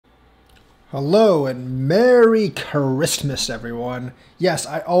Hello and Merry Christmas, everyone. Yes,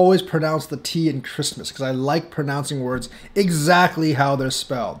 I always pronounce the T in Christmas because I like pronouncing words exactly how they're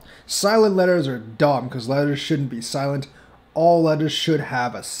spelled. Silent letters are dumb because letters shouldn't be silent. All letters should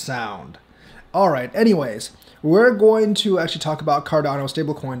have a sound. Alright, anyways, we're going to actually talk about Cardano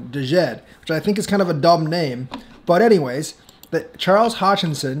stablecoin DJED, which I think is kind of a dumb name. But anyways, Charles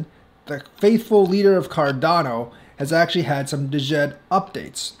Hoskinson, the faithful leader of Cardano, has actually had some DJED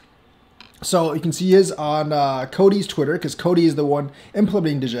updates. So you can see his on COTI's Twitter, because COTI is the one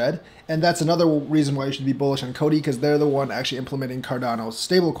implementing DJED, and that's another reason why you should be bullish on COTI, because they're the one actually implementing Cardano's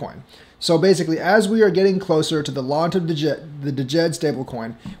stablecoin. So basically, as we are getting closer to the launch of the DJED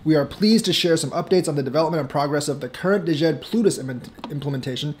stablecoin, we are pleased to share some updates on the development and progress of the current DJED Plutus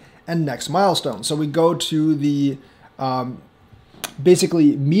implementation and next milestone. So we go to the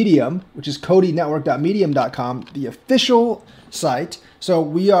basically Medium, which is cotinetwork.medium.com, the official site. So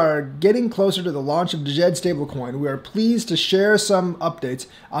we are getting closer to the launch of DJED stablecoin. We are pleased to share some updates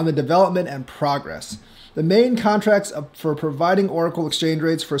on the development and progress. The main contracts for providing Oracle exchange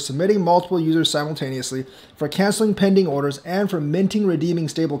rates, for submitting multiple users simultaneously, for canceling pending orders, and for minting redeeming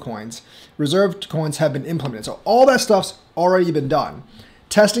stablecoins, reserved coins have been implemented. So all that stuff's already been done.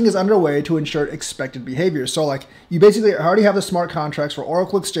 Testing is underway to ensure expected behavior. So like you basically already have the smart contracts for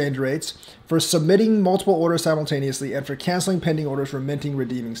Oracle exchange rates, for submitting multiple orders simultaneously, and for canceling pending orders for minting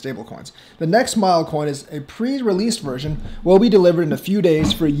redeeming stablecoins. The next milestone is a pre-released version will be delivered in a few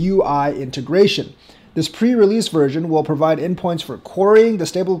days for UI integration. This pre-release version will provide endpoints for querying the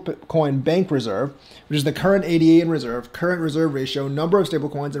stablecoin bank reserve, which is the current ADA in reserve, current reserve ratio, number of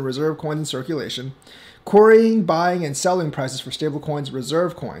stablecoins, and reserve coins in circulation, querying, buying, and selling prices for stablecoins,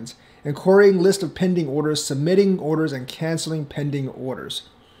 reserve coins, and querying list of pending orders, submitting orders, and canceling pending orders.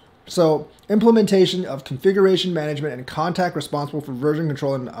 So, implementation of configuration management and contact responsible for version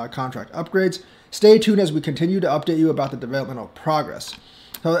control and contract upgrades. Stay tuned as we continue to update you about the developmental progress.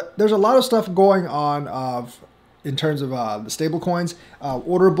 So, there's a lot of stuff going on in terms of the stablecoins,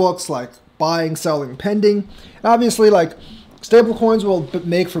 order books like buying, selling, pending. And obviously, like stablecoins will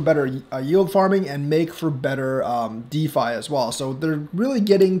make for better yield farming and make for better DeFi as well. So they're really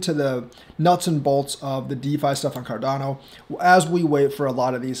getting to the nuts and bolts of the DeFi stuff on Cardano as we wait for a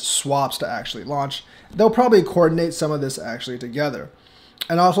lot of these swaps to actually launch. They'll probably coordinate some of this actually together.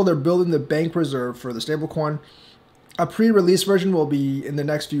 And also they're building the bank reserve for the stablecoin. A pre-release version will be in the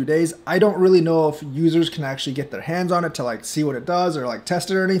next few days. I don't really know if users can actually get their hands on it to like see what it does or like test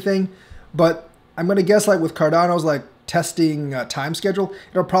it or anything. But I'm going to guess like with Cardano's like testing time schedule,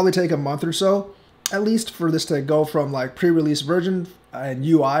 it'll probably take a month or so at least for this to go from like pre-release version and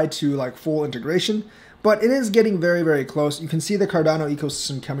UI to like full integration. But it is getting very, very close. You can see the Cardano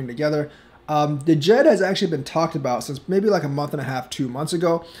ecosystem coming together. The DJED has actually been talked about since maybe like a month and a half, 2 months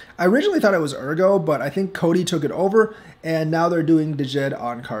ago. I originally thought it was Ergo, but I think COTI took it over, and now they're doing DJED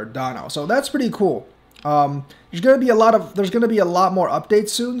on Cardano. So that's pretty cool. There's going to be a lot more updates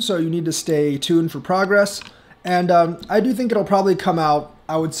soon, so you need to stay tuned for progress. And I do think it'll probably come out,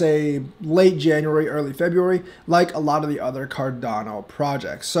 I would say, late January, early February, like a lot of the other Cardano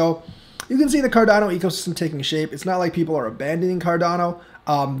projects. So you can see the Cardano ecosystem taking shape. It's not like people are abandoning Cardano.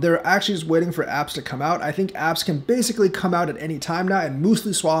 They're actually just waiting for apps to come out. I think apps can basically come out at any time now, and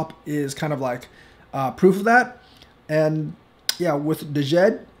Muesli Swap is kind of like proof of that. And yeah, with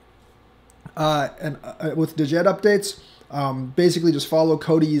DJED updates, basically just follow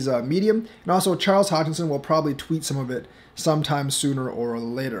COTI's Medium, and also Charles Hoskinson will probably tweet some of it sometime sooner or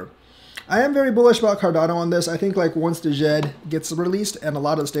later. I am very bullish about Cardano on this. I think like once DJED gets released and a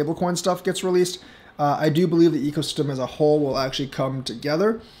lot of the stablecoin stuff gets released, I do believe the ecosystem as a whole will actually come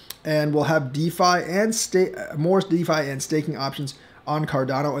together, and we'll have DeFi and more DeFi and staking options on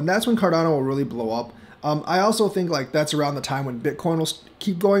Cardano, and that's when Cardano will really blow up. I also think like that's around the time when Bitcoin will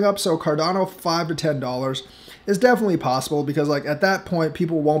keep going up, so Cardano $5 to $10 is definitely possible, because like at that point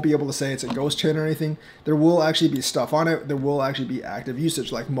people won't be able to say it's a ghost chain or anything. There will actually be stuff on it. There will actually be active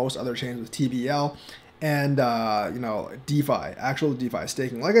usage like most other chains with TBL and you know, DeFi, actual DeFi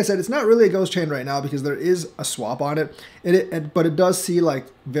staking. Like I said, it's not really a ghost chain right now because there is a swap on it, but it does see like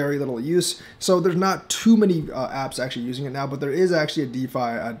very little use. So there's not too many apps actually using it now, but there is actually a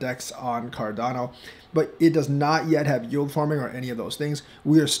DeFi DEX on Cardano, but it does not yet have yield farming or any of those things.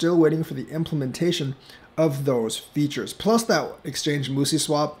 We are still waiting for the implementation of those features. Plus that exchange Muesli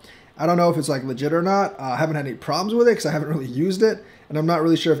Swap, I don't know if it's like legit or not. I haven't had any problems with it because I haven't really used it, and I'm not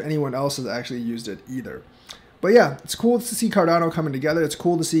really sure if anyone else has actually used it either. But yeah, it's cool to see Cardano coming together. It's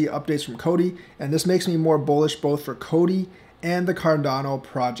cool to see updates from COTI, and this makes me more bullish both for COTI and the Cardano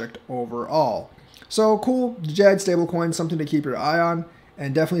project overall. So cool, DJED stablecoin, something to keep your eye on.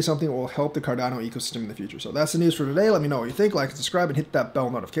 and definitely something that will help the Cardano ecosystem in the future. So that's the news for today. Let me know what you think. Like and subscribe and hit that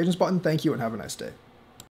bell notifications button. Thank you and have a nice day.